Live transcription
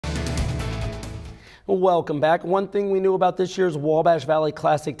Welcome back. One thing we knew about this year's Wabash Valley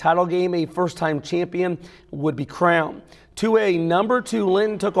Classic title game, a first-time champion would be crowned. 2A number 2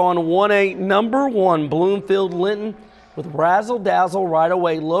 Linton took on 1A number 1 Bloomfield. Linton with razzle-dazzle right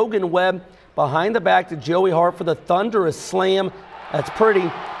away. Logan Webb behind the back to Joey Hart for the thunderous slam. That's pretty.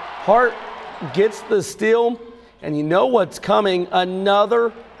 Hart gets the steal, and you know what's coming.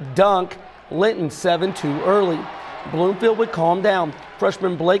 Another dunk. Linton 7-2 early. Bloomfield would calm down.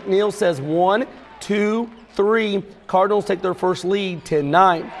 Freshman Blake Neal says 1, 2, 3. Cardinals take their first lead,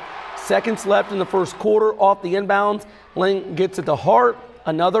 10-9. Seconds left in the first quarter. Off the inbounds, Linton gets it to Hart.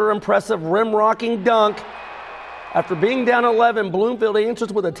 Another impressive rim-rocking dunk. After being down 11, Bloomfield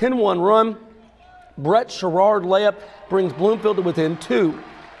answers with a 10-1 run. Brett Sherrard layup brings Bloomfield to within 2.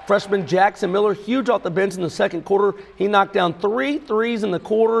 Freshman Jackson Miller, huge off the bench in the second quarter. He knocked down 3 threes in the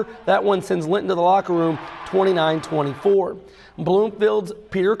quarter. That one sends Linton to the locker room, 29-24. Bloomfield's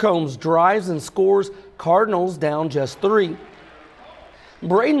Peter Combs drives and scores. Cardinals down just 3.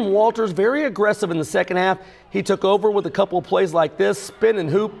 Braden Walters very aggressive in the second half. He took over with a couple of plays like this, spin and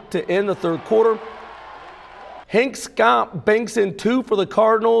hoop to end the third quarter. Hank Scott banks in 2 for the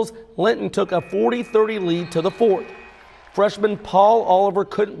Cardinals. Linton took a 40-30 lead to the fourth. Freshman Paul Oliver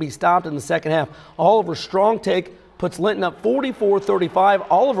couldn't be stopped in the second half. Oliver's strong take puts Linton up 44-35.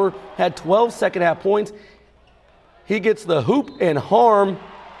 Oliver had 12 second half points. He gets the hoop and harm.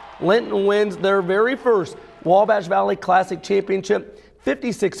 Linton wins their very first Wabash Valley Classic Championship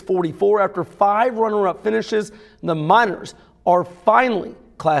 56-44. After 5 runner-up finishes, the Miners are finally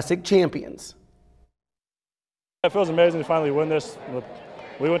Classic champions. It feels amazing to finally win this.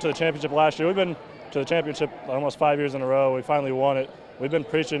 We went to the championship last year. We've been to the championship almost 5 years in a row. We finally won it. We've been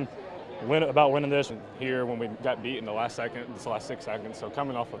preaching about winning this. Here when we got beat in the last 6 seconds, so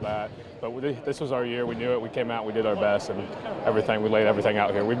coming off of that. But this was our year. We knew it. We came out, we did our best, and everything. We laid everything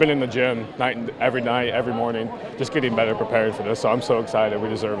out here. We've been in the gym every night, every morning, just getting better prepared for this. So I'm so excited. We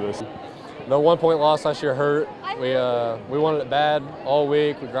deserve this. The 1-point loss last year hurt. We wanted it bad all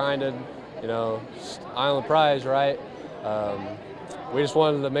week. We grinded, eye on the prize, right? We just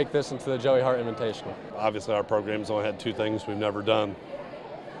wanted to make this into the Joey Hart Invitational. Obviously, our program's only had 2 things we've never done,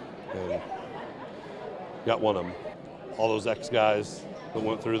 and got one of them. All those ex-guys that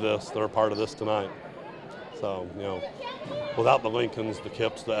went through this, they're a part of this tonight. So, without the Lincolns, the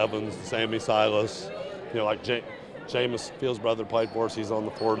Kips, the Evans, the Sammy Silas, like Jameis Field's brother played for us. He's on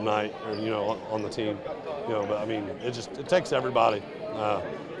the floor tonight, or on the team. But I mean, it takes everybody.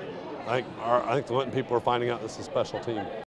 I think the Linton people are finding out this is a special team.